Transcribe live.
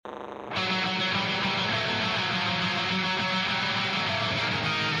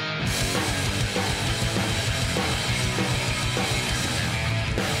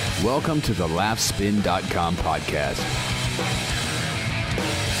Welcome to the laughspin.com podcast.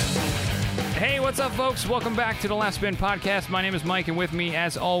 Hey, what's up, folks? Welcome back to the Laughspin podcast. My name is Mike, and with me,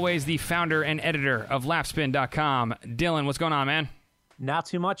 as always, the founder and editor of laughspin.com, Dylan. What's going on, man? Not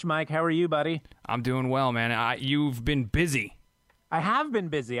too much, Mike. How are you, buddy? I'm doing well, man. You've been busy. I have been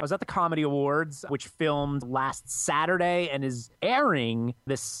busy. I was at the Comedy Awards, which filmed last Saturday and is airing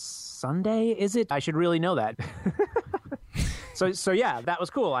this Sunday, is it? I should really know that. So yeah, that was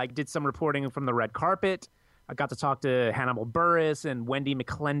cool. I did some reporting from the red carpet. I got to talk to Hannibal Buress and Wendy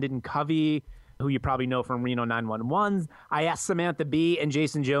McClendon Covey, who you probably know from Reno 911. I asked Samantha Bee and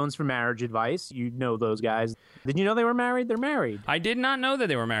Jason Jones for marriage advice. You know those guys. Did you know they were married? They're married. I did not know that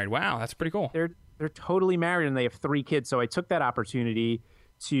they were married. Wow, that's pretty cool. They're totally married, and they have 3 kids. So I took that opportunity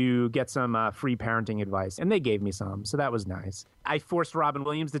to get some free parenting advice, and they gave me some. So that was nice. I forced Robin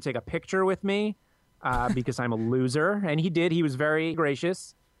Williams to take a picture with me because I'm a loser, and he did. He was very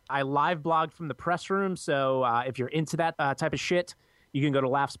gracious. I live blogged from the press room, so if you're into that type of shit, you can go to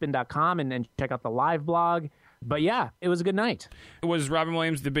laughspin.com and check out the live blog. But yeah, it was a good night. Was Robin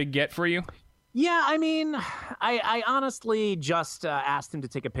Williams the big get for you? Yeah, I mean, I honestly just asked him to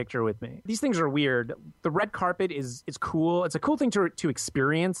take a picture with me. These things are weird. The red carpet is cool. It's a cool thing to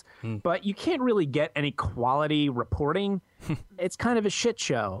experience, but you can't really get any quality reporting. It's kind of a shit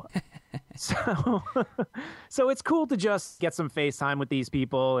show. So it's cool to just get some FaceTime with these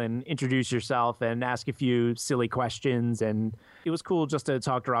people and introduce yourself and ask a few silly questions. And it was cool just to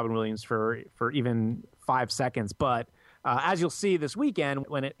talk to Robin Williams for even 5 seconds. But as you'll see this weekend,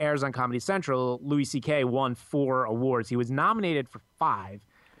 when it airs on Comedy Central, Louis C.K. won 4 awards. He was nominated for 5.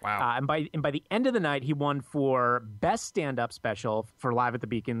 Wow. And by the end of the night, he won for Best Stand-Up Special for Live at the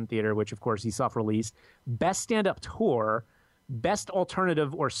Beacon Theater, which, of course, he self-released, Best Stand-Up Tour, Best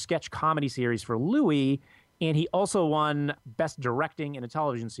Alternative or Sketch Comedy Series for Louis, and he also won Best Directing in a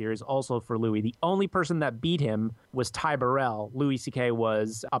Television Series, also for Louis. The only person that beat him was Ty Burrell. Louis C.K.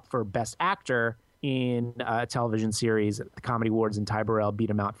 was up for Best Actor in a television series at the Comedy Awards, and Ty Burrell beat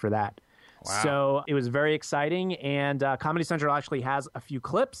him out for that. Wow. So it was very exciting, and Comedy Central actually has a few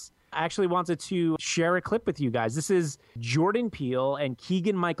clips. I actually wanted to share a clip with you guys. This is Jordan Peele and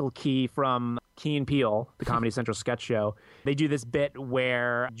Keegan-Michael Key from Key and Peele, the Comedy Central sketch show. They do this bit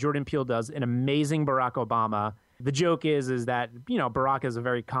where Jordan Peele does an amazing Barack Obama. The joke is that, you know, Barack is a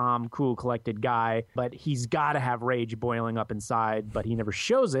very calm, cool, collected guy, but he's got to have rage boiling up inside, but he never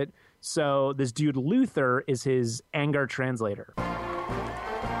shows it. So this dude Luther is his anger translator.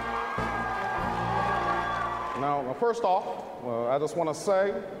 Now, first off, I just want to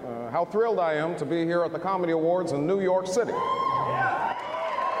say how thrilled I am to be here at the Comedy Awards in New York City.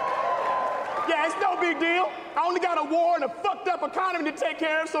 Yeah, it's no big deal. I only got a war and a fucked up economy to take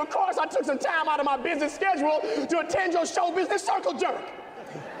care of, so of course I took some time out of my business schedule to attend your show business circle jerk.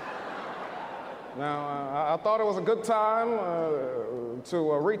 Now, I thought it was a good time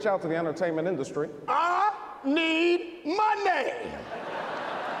to reach out to the entertainment industry. I need money.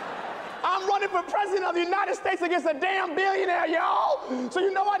 I'm running for president of the United States against a damn billionaire, y'all. So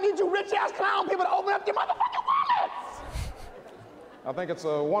you know I need you rich-ass clown people to open up your motherfucking wallets. I think it's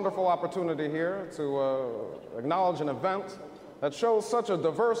a wonderful opportunity here to acknowledge an event that shows such a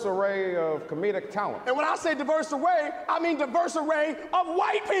diverse array of comedic talent. And when I say diverse array, I mean diverse array of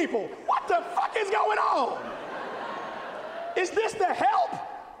white people. What the fuck is going on? Is this the Help?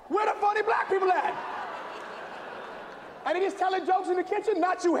 Where the funny black people at? And he just telling jokes in the kitchen?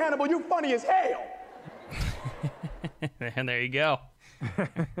 Not you, Hannibal. You funny as hell. And there you go.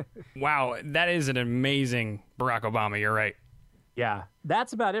 Wow, that is an amazing Barack Obama. You're right. Yeah,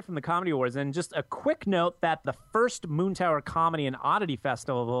 that's about it from the Comedy Awards. And just a quick note that the first Moontower Comedy and Oddity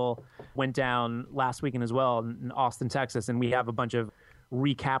Festival went down last weekend as well in Austin, Texas. And we have a bunch of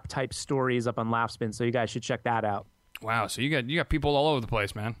recap type stories up on Laughspin, so you guys should check that out. Wow, so you got people all over the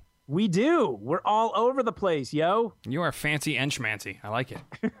place, man. We do. We're all over the place, yo. You are fancy and schmancy. I like it.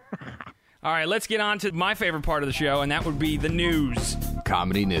 All right, let's get on to my favorite part of the show, and that would be the news.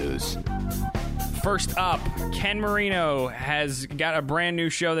 Comedy news. First up, Ken Marino has got a brand new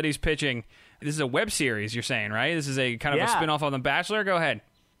show that he's pitching. This is a web series, you're saying, right? This is a kind of a spinoff on The Bachelor? Go ahead.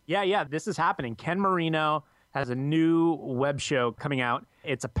 Yeah, this is happening. Ken Marino has a new web show coming out.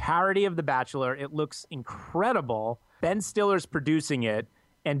 It's a parody of The Bachelor. It looks incredible. Ben Stiller's producing it.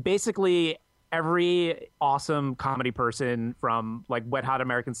 And basically, every awesome comedy person from like Wet Hot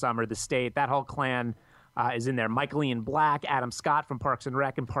American Summer, The State, that whole clan is in there. Michael Ian Black, Adam Scott from Parks and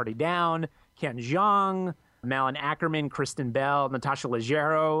Rec and Party Down, Ken Jeong, Malin Ackerman, Kristen Bell, Natasha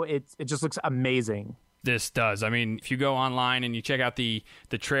Leggero. It just looks amazing. This does. I mean, if you go online and you check out the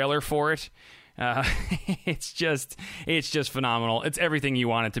trailer for it, It's just phenomenal. It's everything you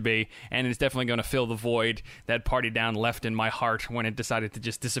want it to be, and it's definitely going to fill the void that Party Down left in my heart when it decided to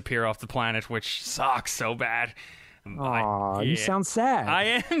just disappear off the planet, which sucks so bad. Aw, you sound sad.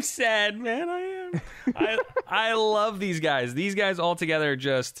 I am sad, man. I am. I love these guys. These guys all together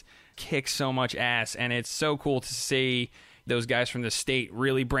just kick so much ass, and it's so cool to see those guys from the state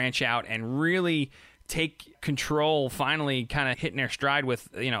really branch out and really take control, finally kind of hitting their stride with,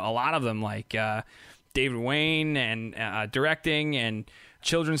 a lot of them, like David Wayne and directing, and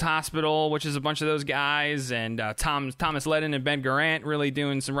Children's Hospital, which is a bunch of those guys, and Thomas Ledden and Ben Garant really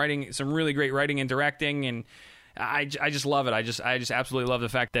doing some really great writing and directing, and I just love it. I just absolutely love the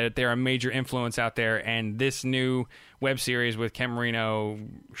fact that they're a major influence out there, and this new web series with Ken Marino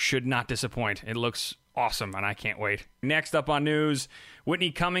should not disappoint. It looks awesome, and I can't wait. Next up on news,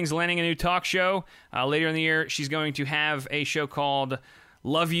 Whitney Cummings landing a new talk show. Later in the year, she's going to have a show called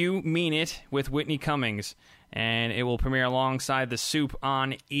Love You, Mean It with Whitney Cummings, and it will premiere alongside The Soup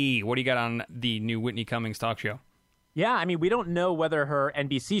on E! What do you got on the new Whitney Cummings talk show? Yeah, I mean, we don't know whether her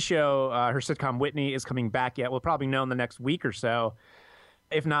NBC show, her sitcom Whitney, is coming back yet. We'll probably know in the next week or so,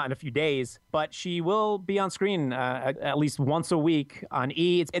 if not in a few days. But she will be on screen at least once a week on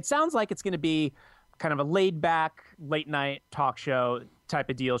E! It sounds like it's going to be kind of a laid-back, late-night talk show type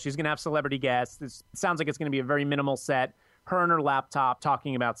of deal. She's going to have celebrity guests. It sounds like it's going to be a very minimal set. Her and her laptop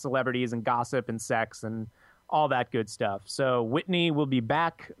talking about celebrities and gossip and sex and all that good stuff. So Whitney will be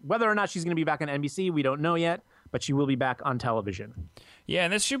back. Whether or not she's going to be back on NBC, we don't know yet, but she will be back on television. Yeah,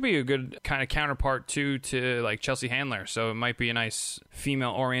 and this should be a good kind of counterpart, too, to like Chelsea Handler. So it might be a nice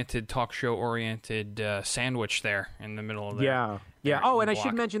female-oriented, talk show-oriented sandwich there in the middle of the Yeah. Oh, and I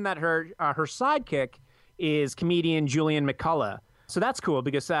should mention that her sidekick is comedian Julian McCullough. So that's cool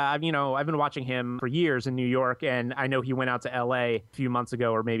because, I've been watching him for years in New York, and I know he went out to L.A. a few months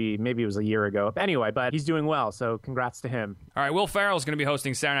ago, or maybe it was a year ago. But anyway, he's doing well, so congrats to him. All right, Will Ferrell is going to be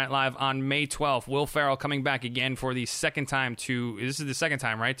hosting Saturday Night Live on May 12th. Will Ferrell coming back again for the second time this is the second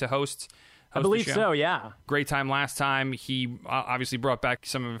time, right, to host I believe so, yeah. Great time last time. He obviously brought back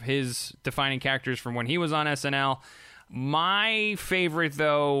some of his defining characters from when he was on SNL. My favorite,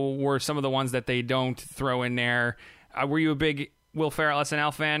 though, were some of the ones that they don't throw in there. Were you a big Will Ferrell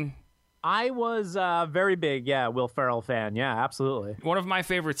SNL fan? I was very big, Will Ferrell fan. Yeah, absolutely. One of my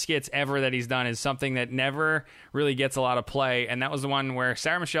favorite skits ever that he's done is something that never really gets a lot of play, and that was the one where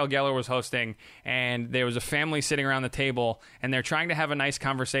Sarah Michelle Gellar was hosting, and there was a family sitting around the table, and they're trying to have a nice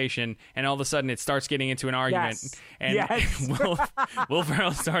conversation, and all of a sudden it starts getting into an argument. Yes. And Yes. Will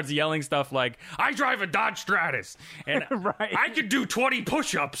Ferrell starts yelling stuff like, I drive a Dodge Stratus, and Right. I could do 20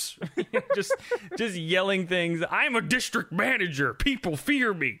 push-ups. just yelling things. I'm a district manager. People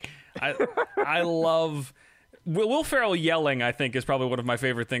fear me. I love Will Ferrell yelling. I think is probably one of my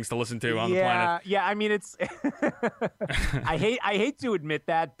favorite things to listen to on the planet. Yeah. I mean, it's. I hate to admit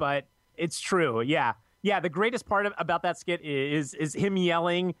that, but it's true. Yeah. The greatest part about that skit is him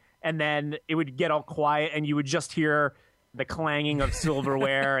yelling, and then it would get all quiet, and you would just hear the clanging of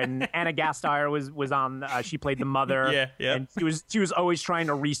silverware. And Anna Gasteyer was on. She played the mother. Yeah. And she was always trying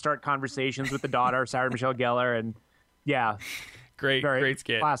to restart conversations with the daughter, Sarah Michelle Gellar, and yeah. Great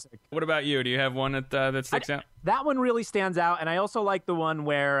skit. Classic. What about you? Do you have one that sticks out? That one really stands out, and I also like the one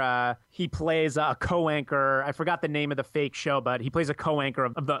where he plays a co-anchor. I forgot the name of the fake show, but he plays a co-anchor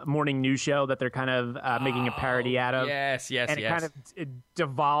of the morning news show that they're kind of making a parody out of. Yes. And it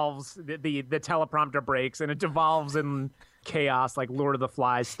devolves, the teleprompter breaks, and it devolves in chaos, like Lord of the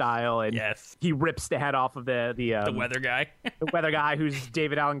Flies style. And yes. He rips the head off of the weather guy. The weather guy, who's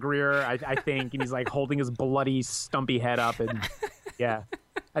David Alan Grier, I think, and he's like holding his bloody, stumpy head up, and yeah.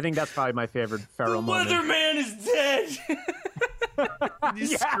 I think that's probably my favorite Ferrell moment. The weatherman is dead! He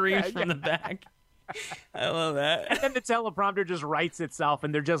screams from the back. I love that. And then the teleprompter just writes itself,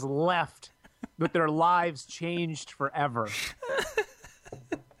 and they're just left with their lives changed forever.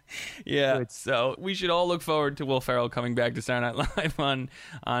 Yeah, so we should all look forward to Will Ferrell coming back to Saturday Night Live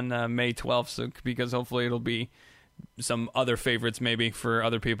on May 12th, because hopefully it'll be some other favorites maybe for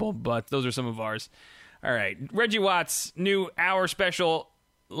other people, but those are some of ours. All right, Reggie Watts' new hour special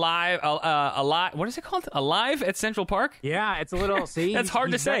live, what is it called? Alive at Central Park? Yeah, it's a little, see? That's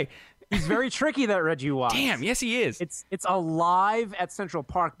hard to say. He's very tricky, that Reggie Watts. Damn, yes he is. It's Alive at Central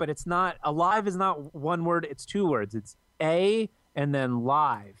Park, but it's not, alive is not one word, it's two words. It's A and then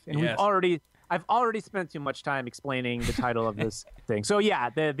live. And yes. I've already spent too much time explaining the title of this thing. So yeah,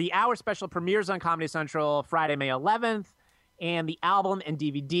 the hour special premieres on Comedy Central Friday, May 11th. And the album and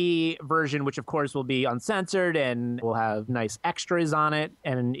DVD version, which of course will be uncensored and will have nice extras on it,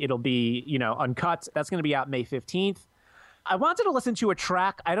 and it'll be, uncut. That's going to be out May 15th. I wanted to listen to a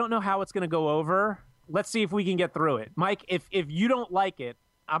track. I don't know how it's going to go over. Let's see if we can get through it. Mike, if you don't like it,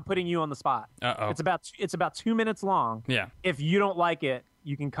 I'm putting you on the spot. Uh-oh. It's about 2 minutes long. Yeah. If you don't like it,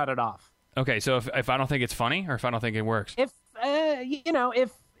 you can cut it off. Okay, so if I don't think it's funny or if I don't think it works. If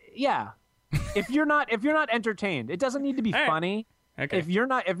you're not entertained, it doesn't need to be All right. funny. Okay. If you're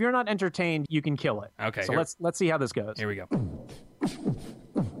not entertained, you can kill it. Okay, So here- let's see how this goes. Here we go.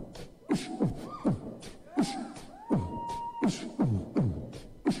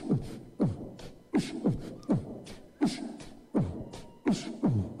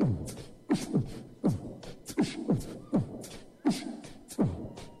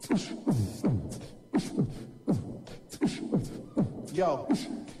 Yo,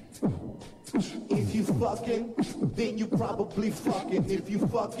 if you fucking, then you probably fucking. If you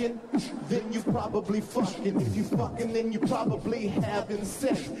fucking, then you probably fucking. If you fucking, then you probably having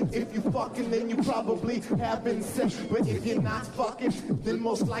sex. If you fucking, then you probably having sex. But if you're not fucking, then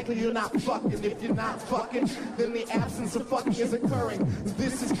most likely you're not fucking. If you're not fucking, then the absence of fucking is occurring.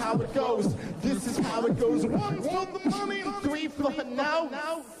 This is how it goes. This is how it goes. 1 for the money, 3 for the now.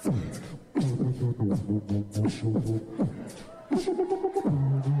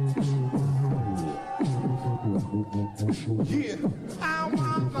 Yeah, I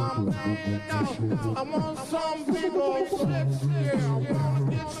want some now. I want some big old sex. Yeah, I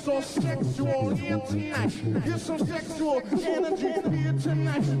wanna get so sexual here tonight. Get some sexual energy here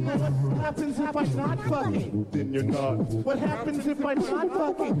tonight. Now what happens if I'm not fucking? Then you're not. What happens if I'm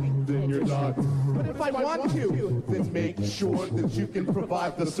not fucking? Then you're not. But if I want to, then make sure that you can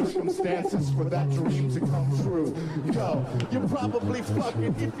provide the circumstances for that dream to come true. Yo, you're probably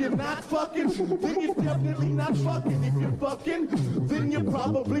fucking. If you're not fucking, then you're definitely not fucking. If you're fucking, then you're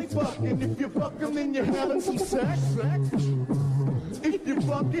probably fucking. If you're fucking, then you're having some sex. If you're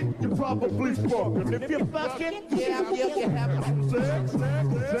fucking, you're probably fucking. If you're fucking, yeah, you're having some sex.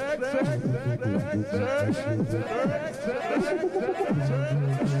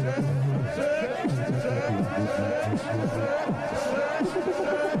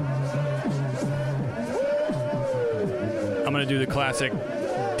 I'm going to do the classic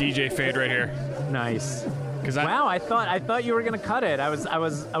DJ fade right here. Nice. I, Wow, I thought you were gonna cut it. I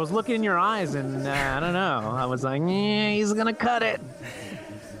was looking in your eyes, and I don't know. I was like, yeah, he's gonna cut it.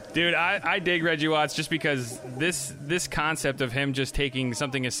 Dude, I dig Reggie Watts just because this concept of him just taking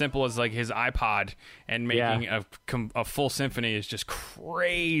something as simple as like his iPod and making a full symphony is just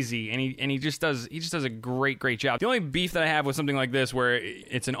crazy, and he just does a great job. The only beef that I have with something like this, where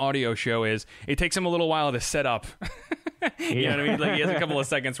it's an audio show, is it takes him a little while to set up. You know what I mean? Like he has a couple of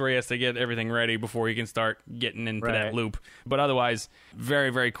seconds where he has to get everything ready before he can start getting into that loop. But otherwise, very,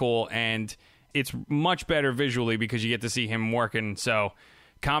 very cool, and it's much better visually because you get to see him working. So,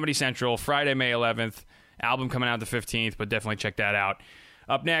 Comedy Central, Friday, May 11th. Album coming out the 15th, but definitely check that out.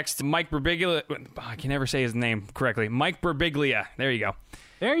 Up next, Mike Birbiglia. I can never say his name correctly. Mike Birbiglia. There you go.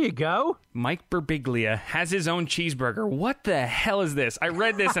 There you go. Mike Birbiglia has his own cheeseburger. What the hell is this? I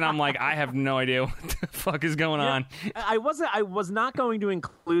read this and I'm like, I have no idea what the fuck is going on. I was not going to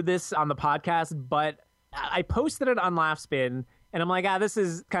include this on the podcast, but I posted it on Laughspin, and I'm like, this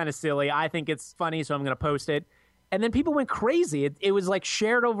is kind of silly. I think it's funny, so I'm going to post it. And then people went crazy. It was like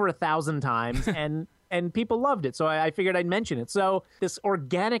shared over 1,000 times, and people loved it. So I figured I'd mention it. So this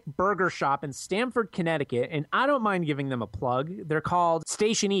organic burger shop in Stamford, Connecticut, and I don't mind giving them a plug. They're called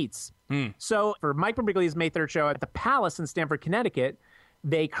Station Eats. So for Mike Birbiglia's May 3rd show at the Palace in Stamford, Connecticut,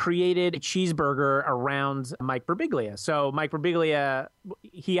 they created a cheeseburger around Mike Birbiglia. So Mike Birbiglia,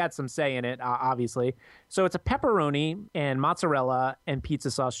 he had some say in it, obviously. So it's a pepperoni and mozzarella and pizza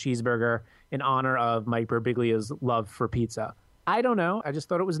sauce cheeseburger in honor of Mike Birbiglia's love for pizza. I don't know. I just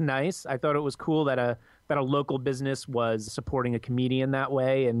thought it was nice. I thought it was cool that a local business was supporting a comedian that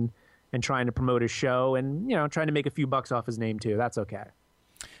way and trying to promote his show and, trying to make a few bucks off his name too. That's okay.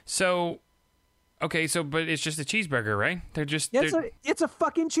 So, but it's just a cheeseburger, right? It's a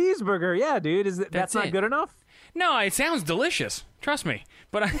fucking cheeseburger. Yeah, dude. That's not good enough? No, it sounds delicious. Trust me.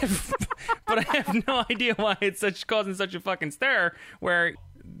 But I have no idea why it's causing such a fucking stir where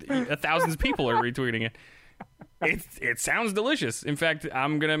thousands of people are retweeting it. It sounds delicious. In fact,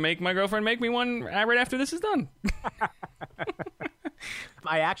 I'm going to make my girlfriend make me one right after this is done.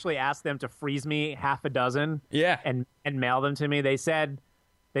 I actually asked them to freeze me half a dozen and mail them to me. They said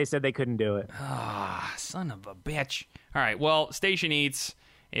they couldn't do it. Son of a bitch. All right, well, Station Eats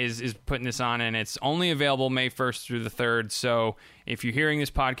is putting this on, and it's only available May 1st through the 3rd. So if you're hearing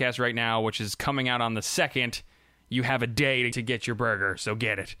this podcast right now, which is coming out on the 2nd, you have a day to get your burger, so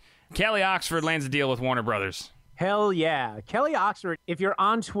get it. Kelly Oxford lands a deal with Warner Brothers. Hell yeah. Kelly Oxford, if you're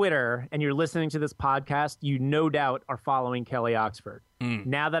on Twitter and you're listening to this podcast, you no doubt are following Kelly Oxford.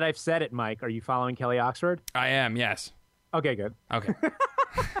 Now that I've said it, Mike, are you following Kelly Oxford? I am, yes. Okay, good. Okay.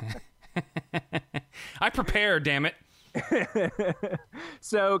 I prepare, damn it.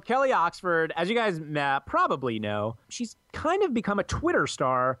 So Kelly Oxford, as you guys probably know, she's kind of become a Twitter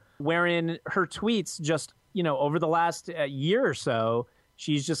star wherein her tweets just, over the last year or so,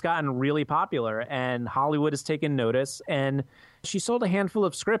 she's just gotten really popular and Hollywood has taken notice. And she sold a handful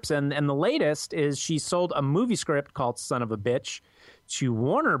of scripts. And the latest is she sold a movie script called Son of a Bitch to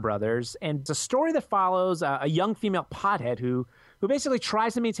Warner Brothers. And it's a story that follows a young female pothead who basically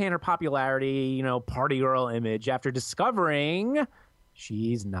tries to maintain her popularity, party girl image after discovering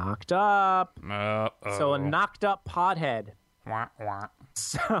she's knocked up. So a knocked up pothead.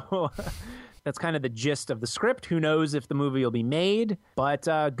 So that's kind of the gist of the script. Who knows if the movie will be made, but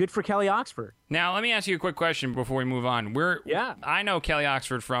good for Kelly Oxford. Now, let me ask you a quick question before we move on. I know Kelly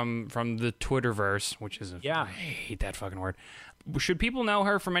Oxford from the Twitterverse, which is I hate that fucking word. Should people know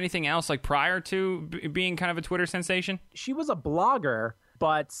her from anything else, like prior to being kind of a Twitter sensation? She was a blogger,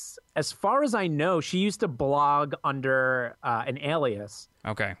 but as far as I know, she used to blog under an alias.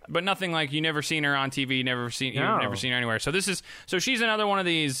 Okay, but nothing like you never seen her on TV, you've never seen her anywhere. So she's another one of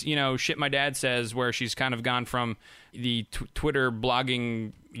these, shit my dad says, where she's kind of gone from the Twitter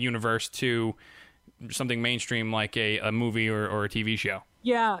blogging universe to something mainstream like a movie or a TV show.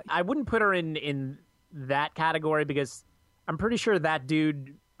 Yeah, I wouldn't put her in that category because I'm pretty sure that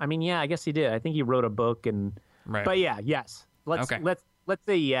dude. I mean, yeah, I guess he did. I think he wrote a book and. Right. But yeah, yes. Let's say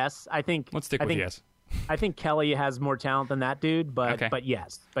yes. Let's stick with yes. I think Kelly has more talent than that dude, but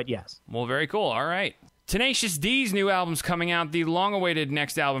yes. Well, very cool. All right. Tenacious D's new album's coming out. The long-awaited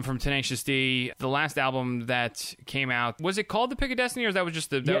next album from Tenacious D. The last album that came out, was it called The Pick of Destiny, or that was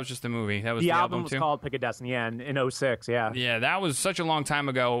just the movie? That was the album was too? called Pick of Destiny, in 2006. Yeah. Yeah, that was such a long time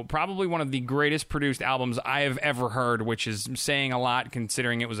ago. Probably one of the greatest produced albums I have ever heard, which is saying a lot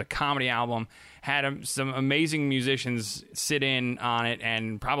considering it was a comedy album. Had some amazing musicians sit in on it,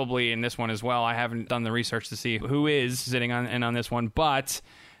 and probably in this one as well. I haven't done the research to see who is sitting on this one, but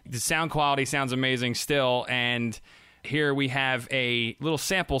the sound quality sounds amazing still. And here we have a little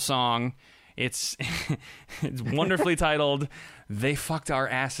sample song. It's it's wonderfully titled, "They Fucked Our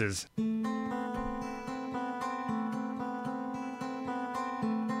Asses."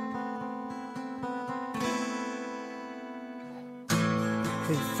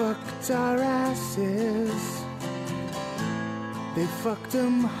 They fucked our asses, they fucked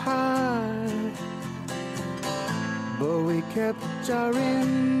them hard, but we kept our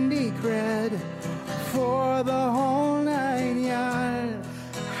indie cred for the whole 9 yards.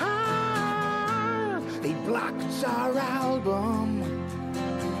 They blocked our album,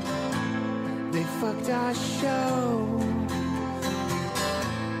 they fucked our show,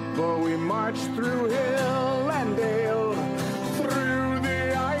 but we marched through hill and dale, through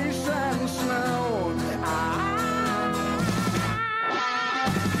the ice and snow.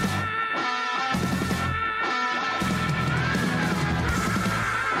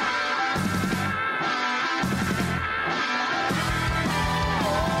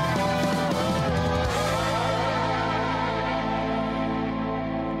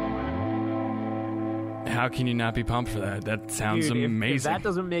 How can you not be pumped for that? That sounds amazing.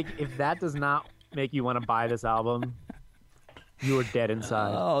 If that does not make you want to buy this album, you are dead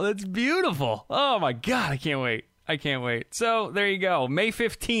inside. Oh, that's beautiful. Oh my God, I can't wait. So there you go. May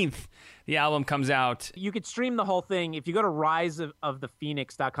 15th, the album comes out. You could stream the whole thing. If you go to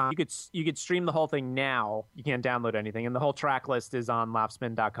riseofthephoenix.com, you could stream the whole thing now. You can't download anything. And the whole track list is on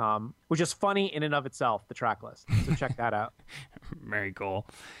laughspin.com, which is funny in and of itself, the track list. So check that out. Very cool.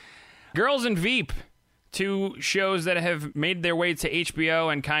 Girls and Veep, two shows that have made their way to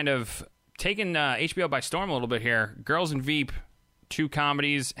HBO and kind of taken HBO by storm a little bit here. Girls and Veep, two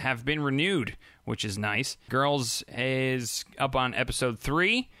comedies, have been renewed, which is nice. Girls is up on episode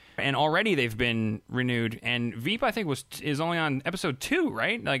 3, and already they've been renewed. And Veep, I think, is only on episode 2,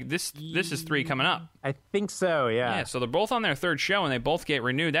 right? Like this is 3 coming up. I think so, yeah. Yeah, so they're both on their third show, and they both get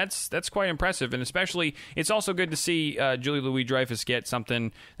renewed. That's quite impressive, and especially, it's also good to see Julie Louis-Dreyfus get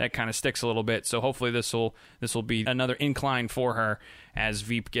something that kind of sticks a little bit. So hopefully this will be another incline for her as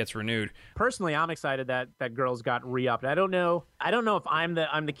Veep gets renewed. Personally, I'm excited that Girls got re-upped. I don't know if I'm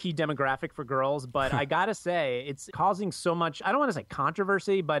the key demographic for Girls, but I gotta say, it's causing so much, I don't want to say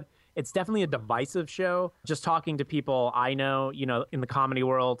controversy, but It's definitely a divisive show. Just talking to people I know, in the comedy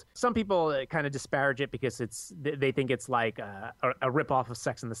world, some people kind of disparage it because they think it's like a ripoff of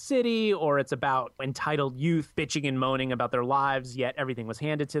Sex and the City, or it's about entitled youth bitching and moaning about their lives, yet everything was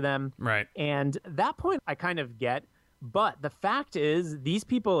handed to them. Right. And that point I kind of get. But the fact is, these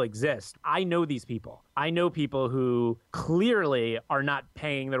people exist. I know these people. I know people who clearly are not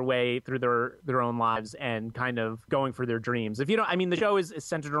paying their way through their own lives and kind of going for their dreams. The show is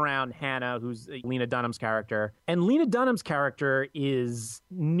centered around Hannah, who's Lena Dunham's character. And Lena Dunham's character is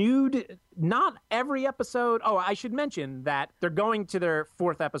nude, not every episode. Oh, I should mention that they're going to their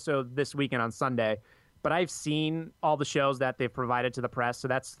 4th episode this weekend on Sunday. But I've seen all the shows that they've provided to the press, so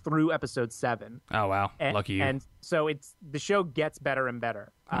that's through episode 7. Oh, wow. Lucky you. And so the show gets better and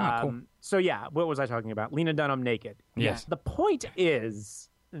better. Cool. So, yeah, what was I talking about? Lena Dunham naked. Yes. The point is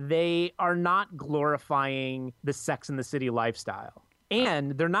they are not glorifying the Sex and the City lifestyle.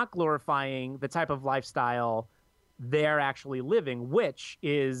 And they're not glorifying the type of lifestyle they're actually living, which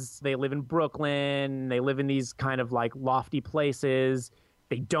is they live in Brooklyn. They live in these kind of like lofty places.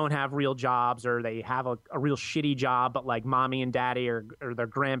 They don't have real jobs, or they have a real shitty job, but like mommy and daddy or their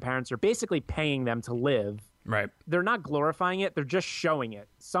grandparents are basically paying them to live. Right. They're not glorifying it. They're just showing it.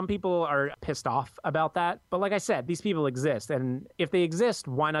 Some people are pissed off about that. But like I said, these people exist. And if they exist,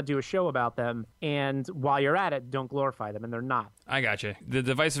 why not do a show about them? And while you're at it, don't glorify them. And they're not. I gotcha. The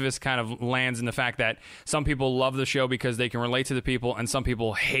divisiveness kind of lands in the fact that some people love the show because they can relate to the people, and some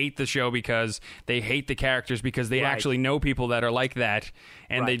people hate the show because they hate the characters because they actually know people that are like that,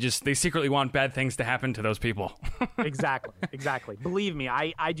 and they secretly want bad things to happen to those people. Exactly. Believe me,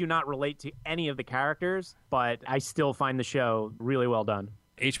 I do not relate to any of the characters, but I still find the show really well done.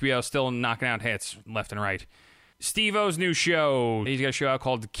 HBO still knocking out hits left and right. Steve-O's new show. He's got a show out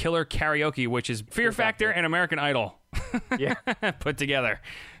called Killer Karaoke, which is Fear Factor and American Idol put together.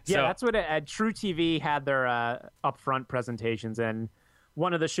 Yeah, so, that's what True TV had their upfront presentations, and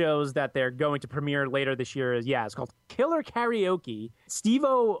one of the shows that they're going to premiere later this year it's called Killer Karaoke.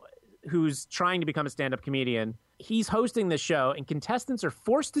 Steve-O, who's trying to become a stand-up comedian, he's hosting this show, and contestants are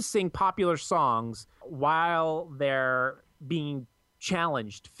forced to sing popular songs while they're being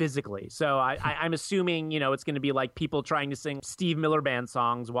challenged physically. So I'm assuming, it's going to be like people trying to sing Steve Miller Band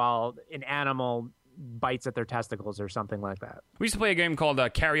songs while an animal bites at their testicles or something like that. We used to play a game called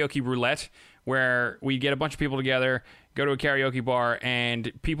Karaoke Roulette, where we'd get a bunch of people together, go to a karaoke bar,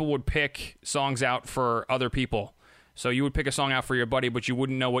 and people would pick songs out for other people. So you would pick a song out for your buddy, but you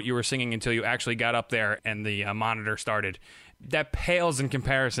wouldn't know what you were singing until you actually got up there and the monitor started. That pales in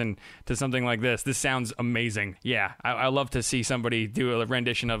comparison to something like this. This sounds amazing. Yeah, I love to see somebody do a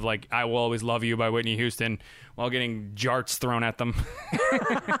rendition of, like, I Will Always Love You by Whitney Houston while getting jarts thrown at them.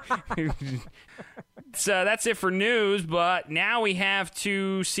 So that's it for news, but now we have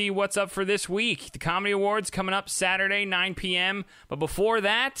to see what's up for this week. The Comedy Awards coming up Saturday, 9 p.m. But before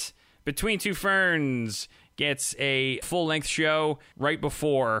that, Between Two Ferns gets a full-length show right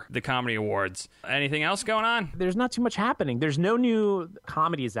before the Comedy Awards. Anything else going on? There's not too much happening. There's no new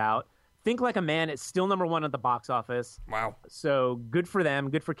comedies out. Think Like a Man is still #1 at the box office. Wow. So good for them.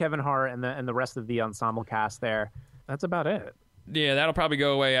 Good for Kevin Hart and the rest of the ensemble cast there. That's about it. Yeah, that'll probably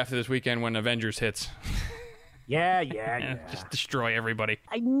go away after this weekend when Avengers hits. Yeah. Just destroy everybody.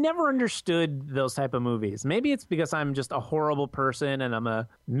 I never understood those type of movies. Maybe it's because I'm just a horrible person and I'm a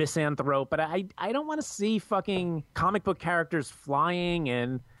misanthrope, but I don't want to see fucking comic book characters flying,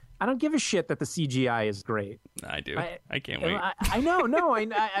 and I don't give a shit that the CGI is great. I do. I can't wait. I know. No,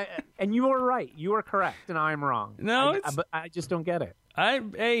 and you are right. You are correct, and I'm wrong. No, but I just don't get it.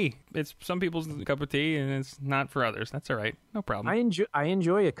 It's some people's cup of tea, and it's not for others. That's all right. No problem. I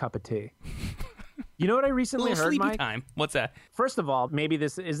enjoy a cup of tea. You know what I recently heard, Mike? Time. What's that? First of all, maybe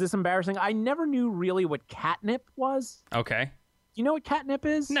this embarrassing. I never knew really what catnip was. Okay. You know what catnip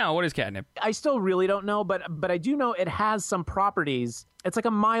is? No, what is catnip? I still really don't know, but I do know it has some properties. It's like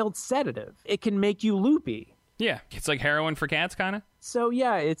a mild sedative. It can make you loopy. Yeah, it's like heroin for cats, kind of. So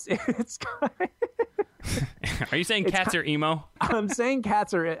yeah, it's. Are you saying cats are emo? I'm saying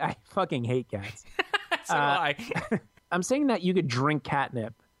cats are. I fucking hate cats. So I. I'm saying that you could drink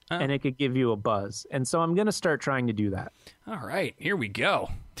catnip. And it could give you a buzz. And so I'm going to start trying to do that. All right, here we go.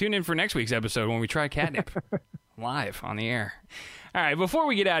 Tune in for next week's episode when we try catnip. Live on the air. All right, before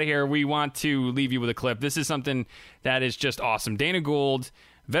we get out of here, we want to leave you with a clip. This is something that is just awesome. Dana Gould,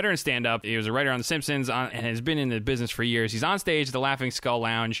 veteran stand-up. He was a writer on The Simpsons and has been in the business for years. He's on stage at the Laughing Skull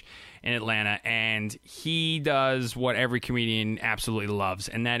Lounge in Atlanta, and he does what every comedian absolutely loves,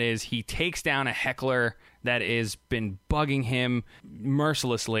 and that is he takes down a heckler that has been bugging him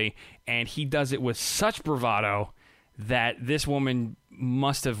mercilessly, and he does it with such bravado that this woman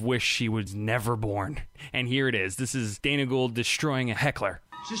must have wished she was never born. And here it is. This is Dana Gould destroying a heckler.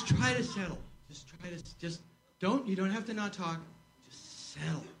 Just try to settle. You don't have to not talk. Just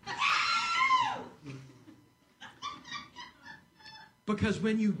settle. Because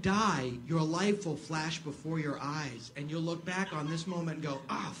when you die, your life will flash before your eyes, and you'll look back on this moment and go,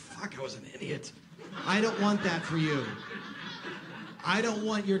 oh, fuck, I was an idiot. I don't want that for you. I don't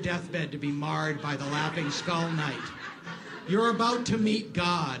want your deathbed to be marred by the laughing skull night. You're about to meet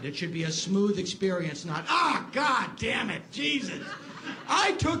God. It should be a smooth experience, not, God damn it, Jesus.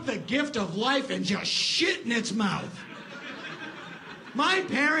 I took the gift of life and just shit in its mouth. My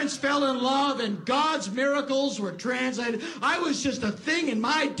parents fell in love and God's miracles were translated. I was just a thing in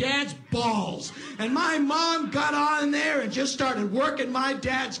my dad's balls. And my mom got on there and just started working my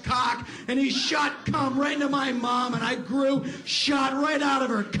dad's cock, and he shot cum right into my mom, and I grew, shot right out of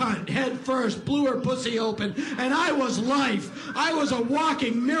her cunt, head first, blew her pussy open, and I was life. I was a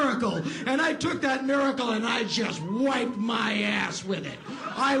walking miracle, and I took that miracle and I just wiped my ass with it.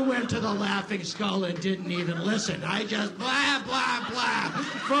 I went to the Laughing Skull and didn't even listen. I just blah, blah, blah.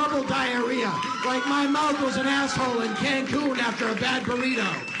 Verbal diarrhea. Like my mouth was an asshole in Cancun after a bad burrito.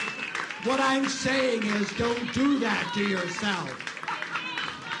 What I'm saying is, don't do that to yourself.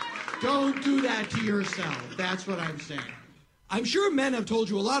 Don't do that to yourself. That's what I'm saying. I'm sure men have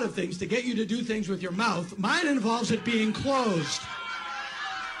told you a lot of things to get you to do things with your mouth. Mine involves it being closed.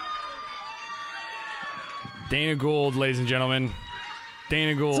 Dana Gould, ladies and gentlemen.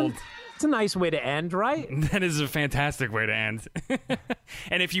 Dana Gould. It's a nice way to end, right? That is a fantastic way to end.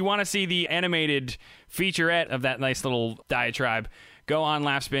 And if you want to see the animated featurette of that nice little diatribe, go on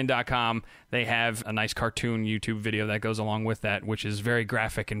laughspin.com. They have a nice cartoon YouTube video that goes along with that, which is very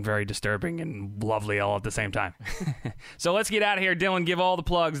graphic and very disturbing and lovely all at the same time. So let's get out of here. Dylan, give all the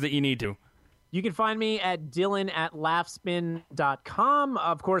plugs that you need to. You can find me at dylan@laughspin.com.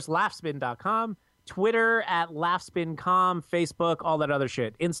 Of course, laughspin.com. Twitter at laughspin.com, Facebook, all that other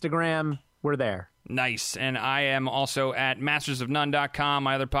shit. Instagram, we're there. Nice. And I am also at mastersofnone.com,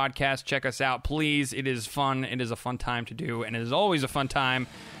 my other podcast. Check us out, please. It is fun. It is a fun time to do, and it is always a fun time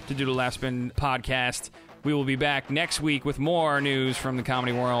to do the Laughspin podcast. We will be back next week with more news from the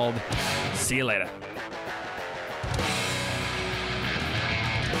comedy world. See you later.